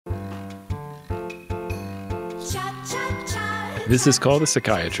This is Call the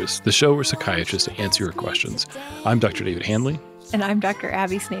Psychiatrist, the show where psychiatrists answer your questions. I'm Dr. David Hanley. And I'm Dr.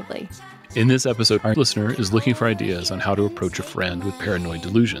 Abby Snavely. In this episode, our listener is looking for ideas on how to approach a friend with paranoid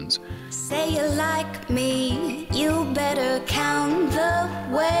delusions. Say you like me, you better count the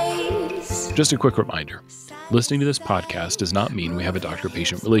ways. Just a quick reminder, listening to this podcast does not mean we have a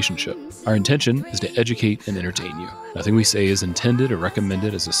doctor-patient relationship. Our intention is to educate and entertain you. Nothing we say is intended or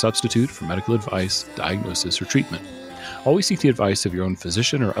recommended as a substitute for medical advice, diagnosis, or treatment. Always seek the advice of your own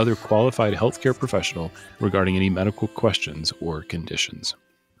physician or other qualified healthcare professional regarding any medical questions or conditions.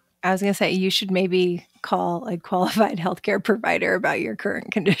 I was going to say, you should maybe call a qualified healthcare provider about your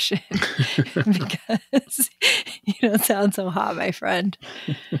current condition because you don't sound so hot, my friend.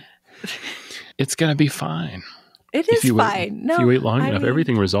 It's going to be fine. It is fine. If you wait long enough,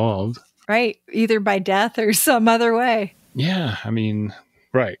 everything resolved. Right. Either by death or some other way. Yeah. I mean,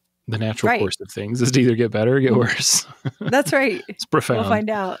 right. The natural course of things is to either get better or get worse. That's right. It's profound. We'll find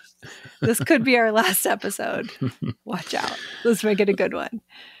out. This could be our last episode. Watch out. Let's make it a good one.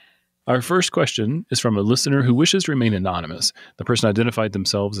 Our first question is from a listener who wishes to remain anonymous. The person identified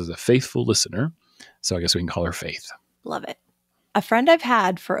themselves as a faithful listener, so I guess we can call her Faith. Love it. A friend I've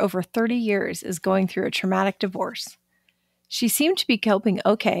had for over 30 years is going through a traumatic divorce. She seemed to be coping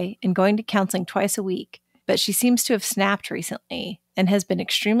okay and going to counseling twice a week, but she seems to have snapped recently and has been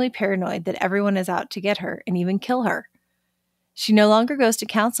extremely paranoid that everyone is out to get her and even kill her. She no longer goes to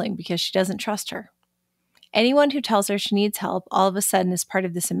counseling because she doesn't trust her. Anyone who tells her she needs help all of a sudden is part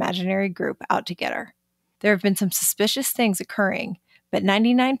of this imaginary group out to get her. There have been some suspicious things occurring, but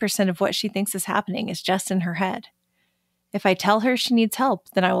 99% of what she thinks is happening is just in her head. If I tell her she needs help,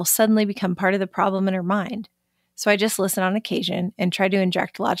 then I will suddenly become part of the problem in her mind. So I just listen on occasion and try to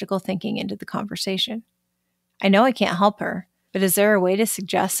inject logical thinking into the conversation. I know I can't help her, but is there a way to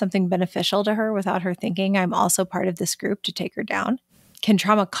suggest something beneficial to her without her thinking I'm also part of this group to take her down? Can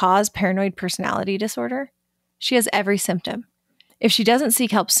trauma cause paranoid personality disorder? She has every symptom. If she doesn't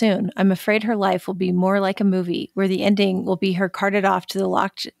seek help soon, I'm afraid her life will be more like a movie where the ending will be her carted off to the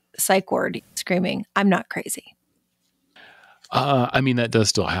locked psych ward screaming, "I'm not crazy." I mean, that does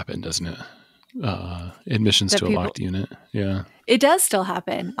still happen, doesn't it? Admissions to a locked unit. Yeah. It does still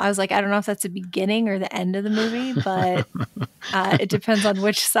happen. I was like, I don't know if that's the beginning or the end of the movie, but it depends on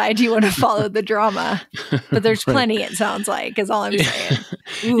which side you want to follow the drama. But there's plenty, it sounds like, is all I'm saying.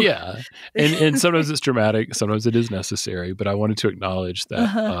 Yeah. And sometimes it's dramatic, sometimes it is necessary, but I wanted to acknowledge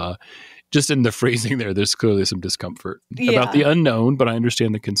that just in the phrasing there's clearly some discomfort about the unknown, but I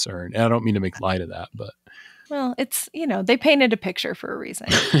understand the concern. And I don't mean to make light of that, but well, it's, they painted a picture for a reason.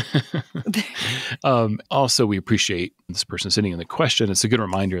 Also, we appreciate this person sending in the question. It's a good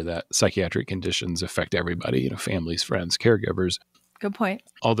reminder that psychiatric conditions affect everybody, families, friends, caregivers. Good point.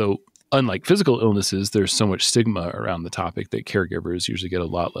 Although, unlike physical illnesses, there's so much stigma around the topic that caregivers usually get a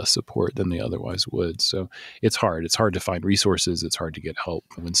lot less support than they otherwise would. So it's hard. It's hard to find resources. It's hard to get help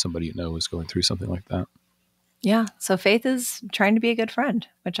when somebody you know is going through something like that. Yeah. So Faith is trying to be a good friend,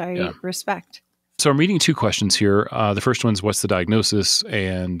 which I respect. So I'm reading two questions here. The first one's, what's the diagnosis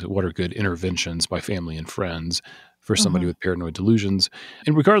and what are good interventions by family and friends for somebody with paranoid delusions?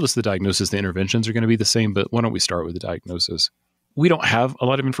 And regardless of the diagnosis, the interventions are going to be the same, but why don't we start with the diagnosis? We don't have a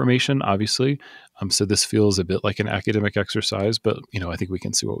lot of information, obviously. So this feels a bit like an academic exercise, but I think we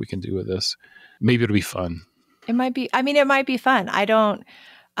can see what we can do with this. Maybe it'll be fun. It might be. I mean, it might be fun. I don't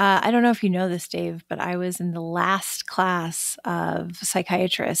know if you know this, Dave, but I was in the last class of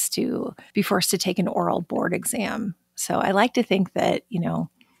psychiatrists to be forced to take an oral board exam. So I like to think that,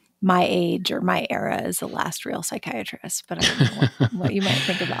 my age or my era is the last real psychiatrist, but I don't know what you might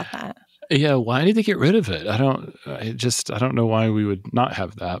think about that. Yeah, why did they get rid of it? I don't know why we would not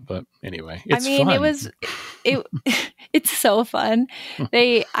have that, but anyway, it's fun. It's so fun.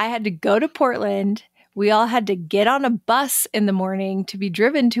 I had to go to Portland. We all had to get on a bus in the morning to be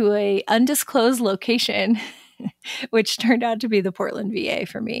driven to a undisclosed location, which turned out to be the Portland VA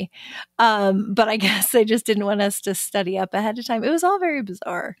for me. But I guess they just didn't want us to study up ahead of time. It was all very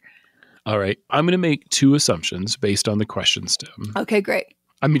bizarre. All right. I'm going to make two assumptions based on the question stem. Okay, great.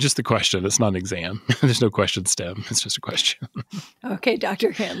 I mean, just the question. It's not an exam. There's no question stem. It's just a question. Okay,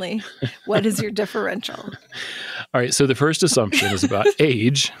 Dr. Hanley, what is your differential? All right. So the first assumption is about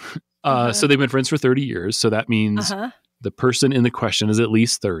age. So they've been friends for 30 years. So that means the person in the question is at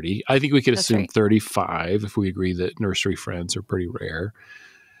least 30. I think we could assume 35 if we agree that nursery friends are pretty rare.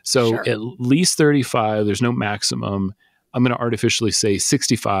 So at least 35. There's no maximum. I'm going to artificially say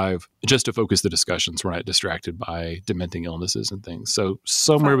 65 just to focus the discussions. We're not distracted by dementing illnesses and things. So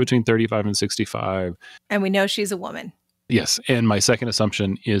somewhere between 35 and 65. And we know she's a woman. Yes. And my second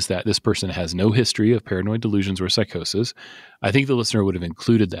assumption is that this person has no history of paranoid delusions or psychosis. I think the listener would have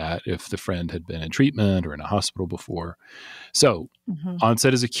included that if the friend had been in treatment or in a hospital before. So,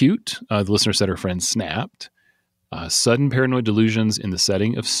 onset is acute. The listener said her friend snapped. Sudden paranoid delusions in the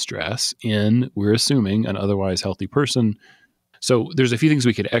setting of stress in, we're assuming, an otherwise healthy person. So there's a few things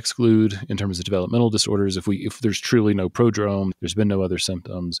we could exclude in terms of developmental disorders. If there's truly no prodrome, there's been no other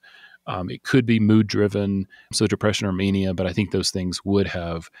symptoms. It could be mood driven, so depression or mania, but I think those things would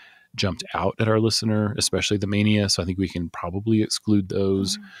have jumped out at our listener, especially the mania. So I think we can probably exclude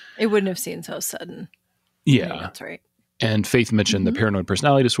those. It wouldn't have seemed so sudden. Yeah. I think that's right. And Faith mentioned the paranoid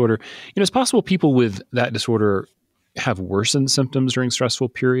personality disorder. It's possible people with that disorder have worsened symptoms during stressful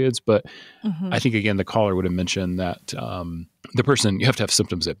periods, but I think, again, the caller would have mentioned that the person, you have to have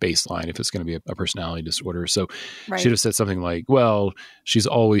symptoms at baseline if it's going to be a personality disorder. So she'd have said something like, well, she's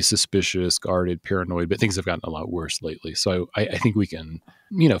always suspicious, guarded, paranoid, but things have gotten a lot worse lately. So I think we can,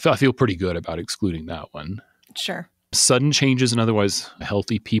 I feel pretty good about excluding that one. Sure. Sudden changes in otherwise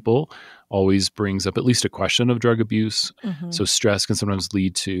healthy people always brings up at least a question of drug abuse. So stress can sometimes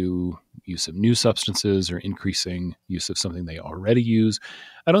lead to use of new substances or increasing use of something they already use.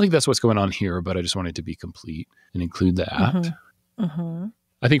 I don't think that's what's going on here, but I just wanted to be complete and include that.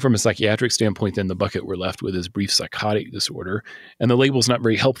 I think from a psychiatric standpoint, then the bucket we're left with is brief psychotic disorder. And the label's not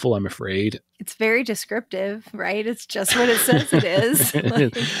very helpful, I'm afraid. It's very descriptive, right? It's just what it says it is.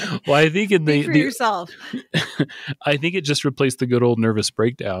 Well, I think in Speak for yourself. I think it just replaced the good old nervous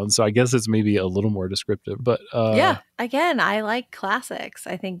breakdown. So I guess it's maybe a little more descriptive. But yeah, again, I like classics.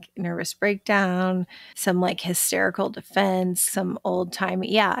 I think nervous breakdown, some like hysterical defense, some old time.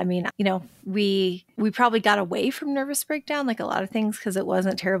 Yeah, I mean, we probably got away from nervous breakdown, like a lot of things, because it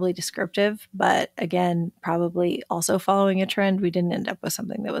wasn't terribly descriptive. But again, probably also following a trend, we didn't end up with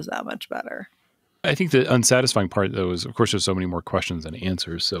something that was that much better. I think the unsatisfying part, though, is, of course, there's so many more questions than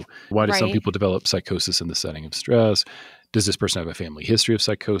answers. So why do some people develop psychosis in the setting of stress? Does this person have a family history of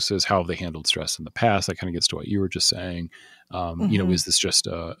psychosis? How have they handled stress in the past? That kind of gets to what you were just saying. Is this just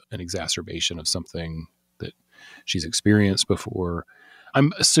an exacerbation of something that she's experienced before?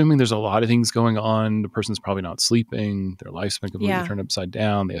 I'm assuming there's a lot of things going on. The person's probably not sleeping. Their life's been completely turned upside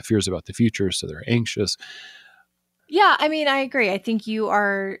down. They have fears about the future, so they're anxious. Yeah, I mean, I agree. I think you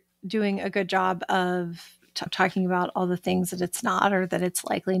are doing a good job of talking about all the things that it's not or that it's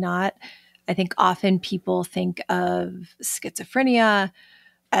likely not. I think often people think of schizophrenia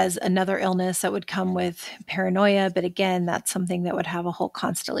as another illness that would come with paranoia. But again, that's something that would have a whole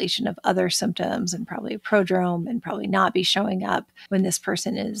constellation of other symptoms and probably a prodrome and probably not be showing up when this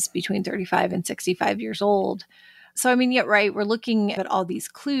person is between 35 and 65 years old. So, I mean, right, we're looking at all these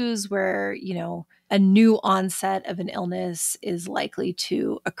clues where, a new onset of an illness is likely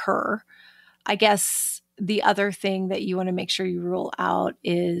to occur. I guess the other thing that you want to make sure you rule out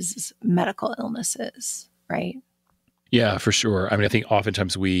is medical illnesses, right? Yeah, for sure. I mean, I think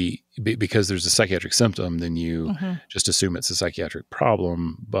oftentimes because there's a psychiatric symptom, then you just assume it's a psychiatric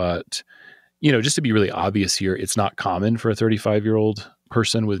problem. But, just to be really obvious here, it's not common for a 35-year-old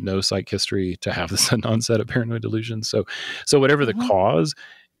person with no psych history to have the sudden onset of paranoid delusions. So whatever the cause,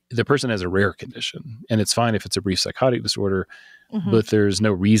 the person has a rare condition, and it's fine if it's a brief psychotic disorder, but there's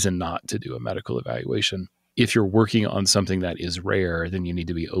no reason not to do a medical evaluation. If you're working on something that is rare, then you need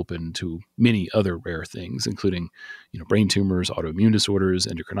to be open to many other rare things, including, brain tumors, autoimmune disorders,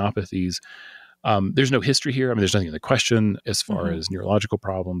 endocrinopathies. There's no history here. I mean, there's nothing in the question as far as neurological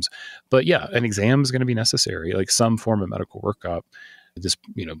problems, but yeah, an exam is going to be necessary, like some form of medical workup. This,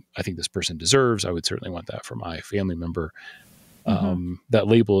 I think this person deserves. I would certainly want that for my family member. That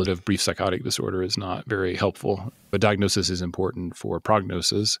label of brief psychotic disorder is not very helpful. But diagnosis is important for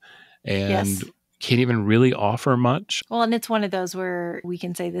prognosis and can't even really offer much. Well, and it's one of those where we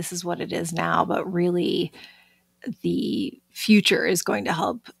can say this is what it is now, but really the future is going to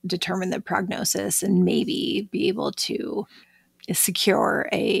help determine the prognosis and maybe be able to secure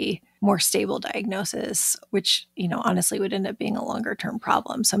a more stable diagnosis, which, honestly would end up being a longer term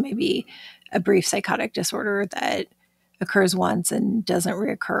problem. So maybe a brief psychotic disorder that occurs once and doesn't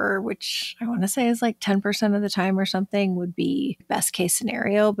reoccur, which I want to say is like 10% of the time or something, would be best case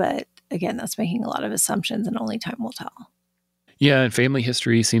scenario. But again, that's making a lot of assumptions and only time will tell. Yeah, and family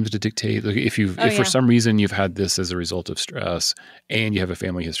history seems to dictate. Like if for some reason you've had this as a result of stress and you have a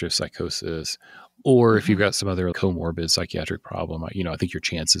family history of psychosis, or if you've got some other comorbid psychiatric problem, I think your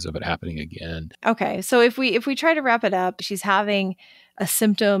chances of it happening again. Okay, so if we try to wrap it up, she's having a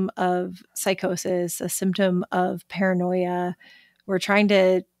symptom of psychosis, a symptom of paranoia. We're trying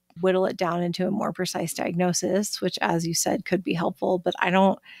to whittle it down into a more precise diagnosis, which, as you said, could be helpful, but I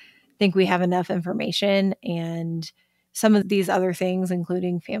don't think we have enough information. And some of these other things,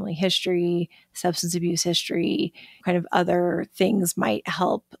 including family history, substance abuse history, kind of other things might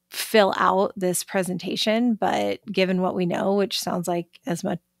help fill out this presentation. But given what we know, which sounds like as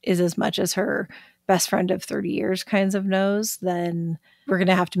much as her best friend of 30 years kinds of knows, then we're going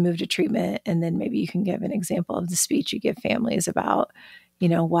to have to move to treatment. And then maybe you can give an example of the speech you give families about,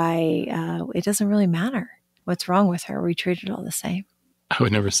 why it doesn't really matter what's wrong with her. We treat it all the same. I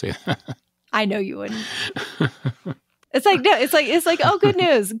would never say that. I know you wouldn't. It's like, no, it's like, oh, good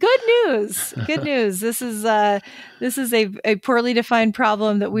news. This is a poorly defined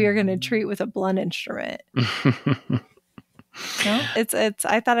problem that we are going to treat with a blunt instrument. No, it's.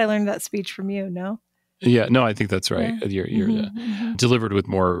 I thought I learned that speech from you. No. Yeah, no, I think that's right. Yeah. You're delivered with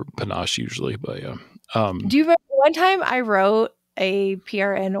more panache usually, but yeah. Do you remember one time I wrote a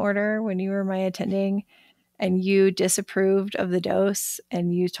PRN order when you were my attending, and you disapproved of the dose,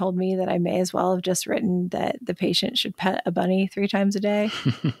 and you told me that I may as well have just written that the patient should pet a bunny 3 times a day?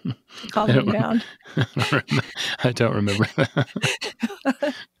 Calm me down. I don't remember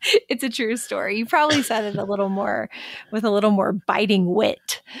that. It's a true story. You probably said it with a little more biting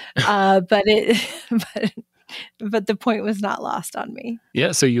wit, but the point was not lost on me.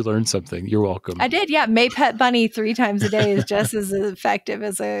 Yeah, so you learned something. You're welcome. I did, yeah. May pet bunny 3 times a day is just as effective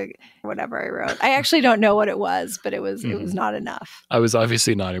as whatever I wrote. I actually don't know what it was, but it was not enough. I was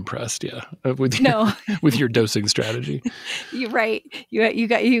obviously not impressed, with your dosing strategy. You're right.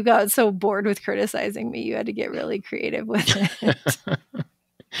 You got so bored with criticizing me, you had to get really creative with it.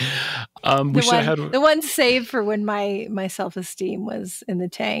 The one saved for when my self-esteem was in the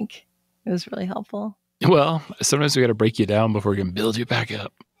tank. It was really helpful. Well, sometimes we got to break you down before we can build you back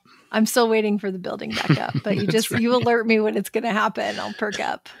up. I'm still waiting for the building back up, but you alert me when it's going to happen. I'll perk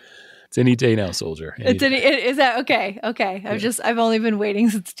up. It's any day now, soldier. Is that okay? Okay. I've only been waiting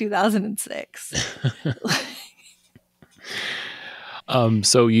since 2006.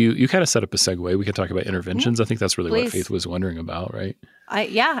 So you kind of set up a segue. We could talk about interventions. I think that's really what Faith was wondering about, right?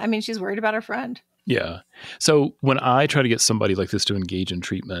 She's worried about her friend. Yeah. So when I try to get somebody like this to engage in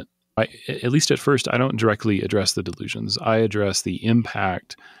treatment, at least at first, I don't directly address the delusions. I address the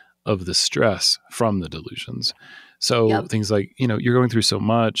impact of the stress from the delusions. So things like, you're going through so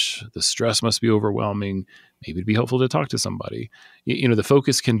much, the stress must be overwhelming. Maybe it'd be helpful to talk to somebody. The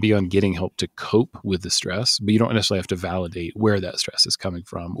focus can be on getting help to cope with the stress, but you don't necessarily have to validate where that stress is coming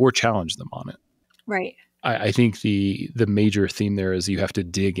from or challenge them on it. Right. I think the major theme there is you have to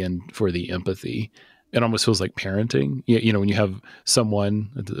dig in for the empathy. It almost feels like parenting. When you have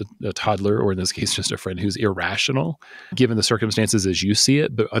someone, a toddler, or in this case, just a friend who's irrational, given the circumstances as you see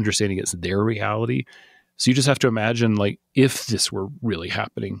it, but understanding it's their reality. So you just have to imagine, like, if this were really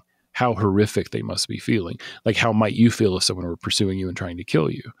happening, how horrific they must be feeling. Like, how might you feel if someone were pursuing you and trying to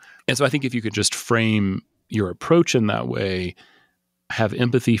kill you? And so I think if you could just frame your approach in that way, have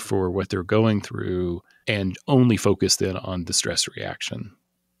empathy for what they're going through, and only focus then on the stress reaction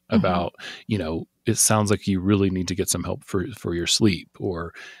about, it sounds like you really need to get some help for your sleep,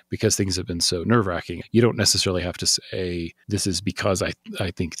 or because things have been so nerve-wracking. You don't necessarily have to say, this is because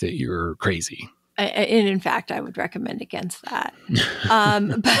I think that you're crazy. And in fact, I would recommend against that.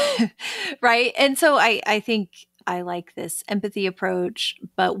 Right. And so I think I like this empathy approach,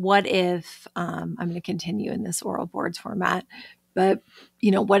 but what if, I'm going to continue in this oral boards format, but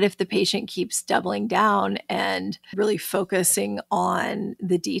what if the patient keeps doubling down and really focusing on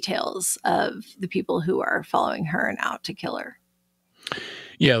the details of the people who are following her and out to kill her?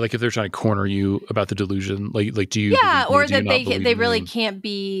 Yeah, like if they're trying to corner you about the delusion, like do you? Yeah, or that they really can't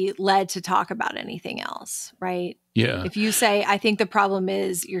be led to talk about anything else, right? Yeah. If you say, I think the problem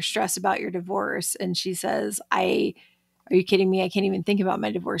is you're stressed about your divorce, and she says, are you kidding me? I can't even think about my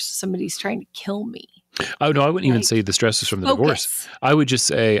divorce. Somebody's trying to kill me. Oh, no, I wouldn't even say the stress is from the divorce. I would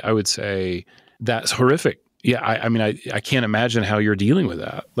say that's horrific. Yeah, I can't imagine how you're dealing with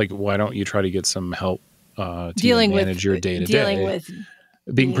that. Like, why don't you try to get some help to manage your day to day? Dealing with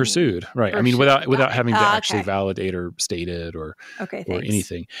being pursued, right? I mean, without having to actually validate or state it or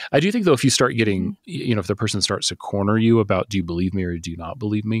anything. I do think, though, if you start getting, if the person starts to corner you about, do you believe me or do you not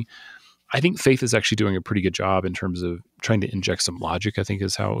believe me? I think Faith is actually doing a pretty good job in terms of trying to inject some logic, I think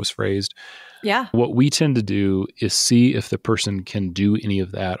is how it was phrased. Yeah. What we tend to do is see if the person can do any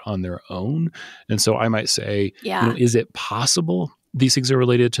of that on their own. And so I might say, is it possible these things are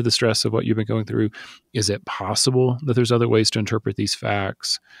related to the stress of what you've been going through? Is it possible that there's other ways to interpret these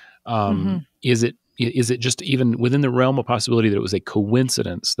facts? Is it just even within the realm of possibility that it was a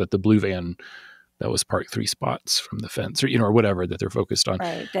coincidence that the blue van that was parked 3 spots from the fence, or, or whatever that they're focused on.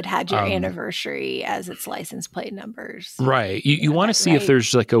 Right. That had your anniversary as its license plate numbers. Right. You want to see if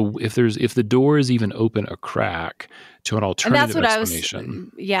there's like if the door is even open a crack to an alternative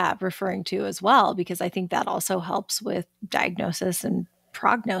explanation. I was, referring to as well, because I think that also helps with diagnosis and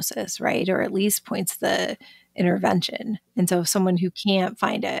prognosis, right? Or at least points the intervention. And so someone who can't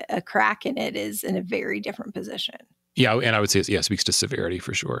find a crack in it is in a very different position. Yeah, and I would say it speaks to severity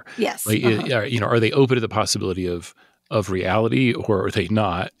for sure. Yes. Like, are they open to the possibility of reality, or are they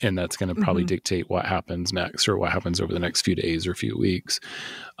not? And that's going to probably dictate what happens next, or what happens over the next few days or few weeks.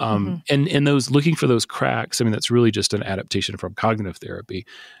 And those looking for those cracks, I mean, that's really just an adaptation from cognitive therapy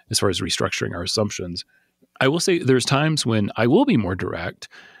as far as restructuring our assumptions. I will say there's times when I will be more direct,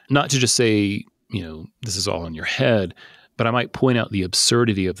 not to just say, this is all in your head, but I might point out the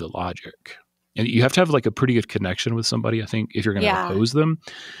absurdity of the logic. And you have to have like a pretty good connection with somebody, I think, if you're going to oppose them.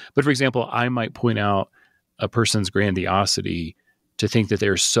 But for example, I might point out a person's grandiosity to think that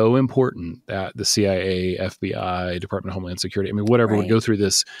they're so important that the CIA, FBI, Department of Homeland Security, I mean, whatever, would go through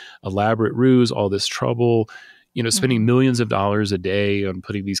this elaborate ruse, all this trouble, spending millions of dollars a day on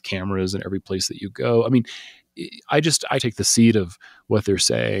putting these cameras in every place that you go. I mean, I take the seed of what they're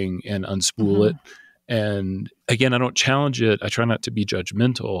saying and unspool it. And again, I don't challenge it. I try not to be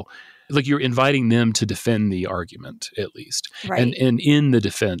judgmental. Like, you're inviting them to defend the argument, at least. Right. And in the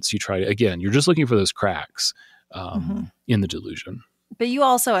defense, you try to, again, you're just looking for those cracks in the delusion. But you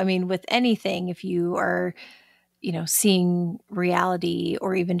also, I mean, with anything, if you are, seeing reality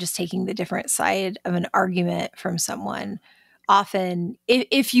or even just taking the different side of an argument from someone, often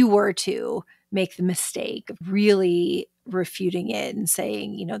if you were to make the mistake of really refuting it and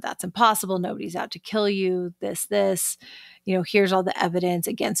saying, that's impossible, nobody's out to kill you, this, here's all the evidence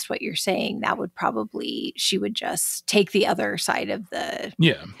against what you're saying, that would probably, she would just take the other side of the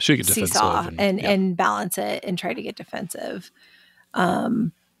she get seesaw and balance it and try to get defensive.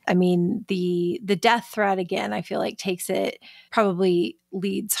 I mean, the death threat, again, I feel like probably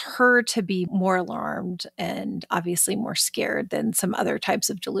leads her to be more alarmed and obviously more scared than some other types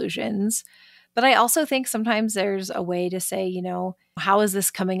of delusions. But I also think sometimes there's a way to say, how is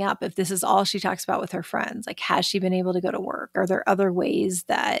this coming up? If this is all she talks about with her friends, like, has she been able to go to work? Are there other ways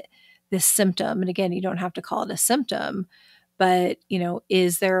that this symptom, and again, you don't have to call it a symptom, but,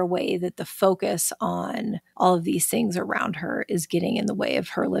 is there a way that the focus on all of these things around her is getting in the way of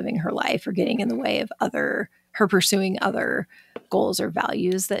her living her life, or getting in the way of her pursuing other goals or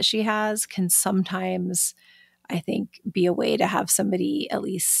values that she has, can sometimes, I think, be a way to have somebody at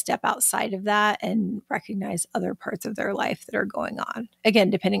least step outside of that and recognize other parts of their life that are going on.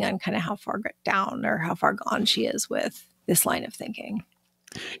 Again, depending on kind of how far down or how far gone she is with this line of thinking.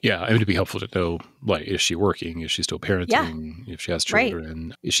 Yeah, I mean, it'd be helpful to know, like, is she working? Is she still parenting? If she has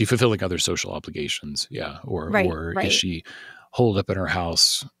children? Is she fulfilling other social obligations? Yeah. Or is she holed up in her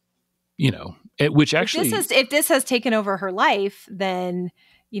house? Which actually... If this has taken over her life, then,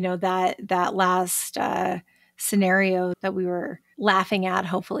 that last... scenario that we were laughing at,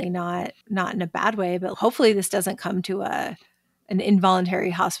 hopefully not in a bad way, but hopefully this doesn't come to an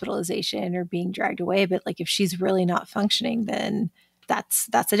involuntary hospitalization or being dragged away. But like, if she's really not functioning, then that's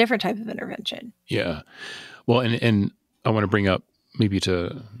a different type of intervention. Yeah. Well, and I want to bring up, maybe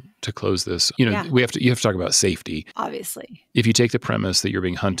to close this, you have to talk about safety. Obviously. If you take the premise that you're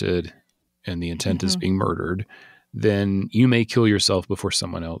being hunted and the intent is being murdered, then you may kill yourself before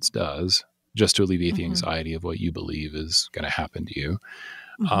someone else does, just to alleviate the anxiety of what you believe is going to happen to you.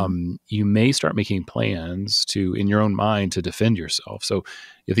 You may start making plans in your own mind, to defend yourself. So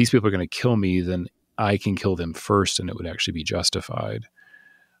if these people are going to kill me, then I can kill them first, and it would actually be justified.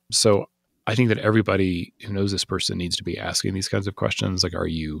 So I think that everybody who knows this person needs to be asking these kinds of questions. Like, are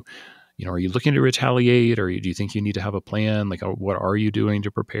you looking to retaliate, or do you think you need to have a plan? Like, what are you doing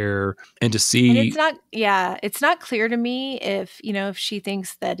to prepare and to see? And it's not clear to me if she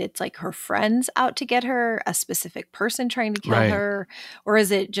thinks that it's like her friends out to get her, a specific person trying to kill her, or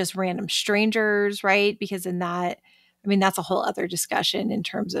is it just random strangers, right? Because that's a whole other discussion in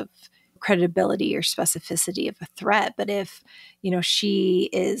terms of credibility or specificity of a threat. But if, she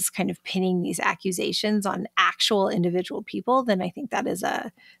is kind of pinning these accusations on actual individual people, then I think that's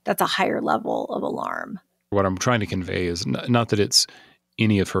a higher level of alarm. What I'm trying to convey is not that it's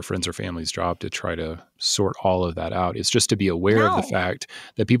any of her friends or family's job to try to sort all of that out. It's just to be aware of the fact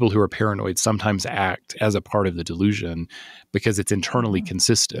that people who are paranoid sometimes act as a part of the delusion because it's internally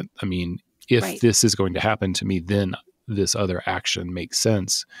consistent. I mean, if this is going to happen to me, then this other action makes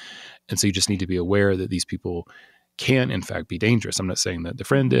sense. And so you just need to be aware that these people can, in fact, be dangerous. I'm not saying that the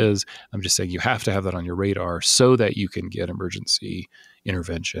friend is. I'm just saying you have to have that on your radar so that you can get emergency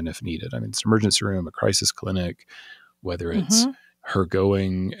intervention if needed. I mean, it's an emergency room, a crisis clinic, whether it's her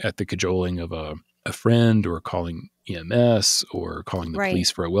going at the cajoling of a friend or calling EMS or calling the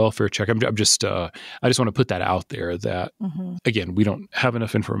police for a welfare check. I just want to put that out there that, again, we don't have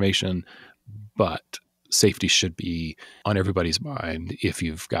enough information, but safety should be on everybody's mind if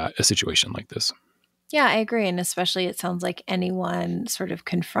you've got a situation like this. Yeah, I agree. And especially it sounds like anyone sort of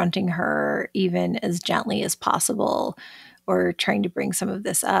confronting her even as gently as possible or trying to bring some of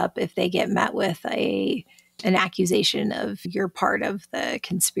this up, if they get met with an accusation of you're part of the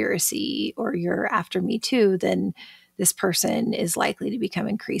conspiracy or you're after me too, then this person is likely to become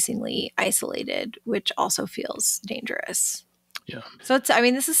increasingly isolated, which also feels dangerous. Yeah. So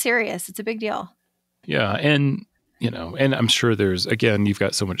this is serious. It's a big deal. Yeah. And, and I'm sure you've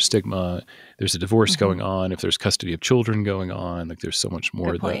got so much stigma. There's a divorce going on. If there's custody of children going on, like there's so much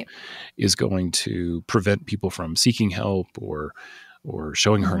more that is going to prevent people from seeking help or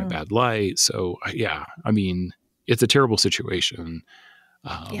showing her in a bad light. So yeah, it's a terrible situation.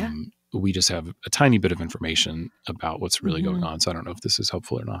 We just have a tiny bit of information about what's really going on. So I don't know if this is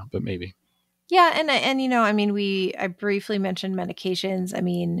helpful or not, but maybe. Yeah. And I briefly mentioned medications.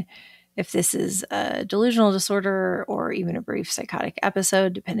 If this is a delusional disorder or even a brief psychotic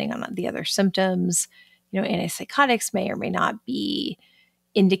episode, depending on the other symptoms, antipsychotics may or may not be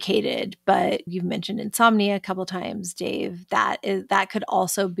indicated, but you've mentioned insomnia a couple times, Dave. That could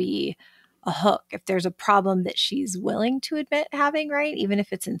also be a hook. If there's a problem that she's willing to admit having, right? Even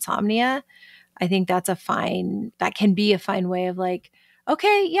if it's insomnia, I think that can be a fine way of like,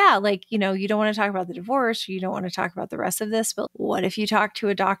 okay, yeah, you don't want to talk about the divorce, you don't want to talk about the rest of this, but what if you talk to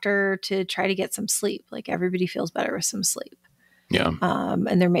a doctor to try to get some sleep? Like everybody feels better with some sleep. Yeah.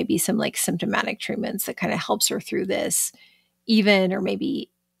 And there may be some symptomatic treatments that kind of helps her through this, even, or maybe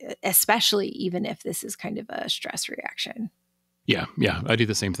especially even if this is kind of a stress reaction. Yeah. Yeah. I do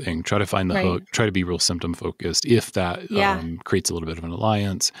the same thing. Try to find the hook, try to be real symptom focused. If that creates a little bit of an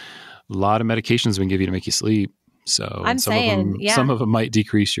alliance, a lot of medications we can give you to make you sleep. So some of them might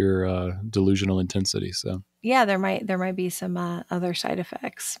decrease your delusional intensity. So yeah, there might be some other side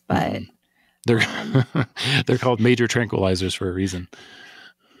effects, but they're called major tranquilizers for a reason.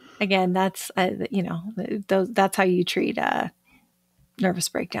 Again, that's that's how you treat nervous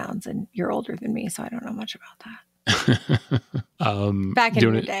breakdowns, and you're older than me, so I don't know much about that. Back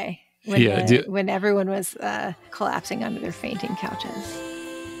in the day, when everyone was collapsing under their fainting couches.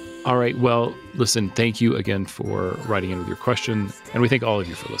 All right. Well, listen, thank you again for writing in with your question. And we thank all of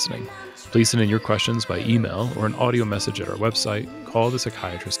you for listening. Please send in your questions by email or an audio message at our website,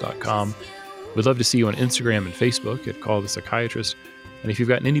 callthepsychiatrist.com. We'd love to see you on Instagram and Facebook at Call the Psychiatrist. And if you've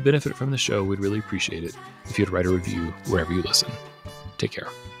gotten any benefit from the show, we'd really appreciate it if you'd write a review wherever you listen. Take care.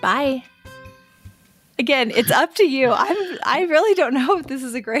 Bye. Again, it's up to you. I really don't know if this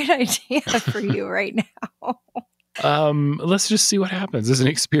is a great idea for you right now. Let's just see what happens. It's an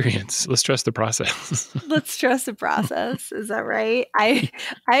experience. Let's trust the process. Let's trust the process. Is that right?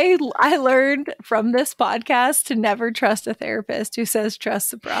 I learned from this podcast to never trust a therapist who says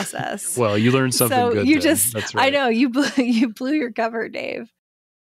trust the process. Well, you learned something good. That's right. I know you blew your cover, Dave.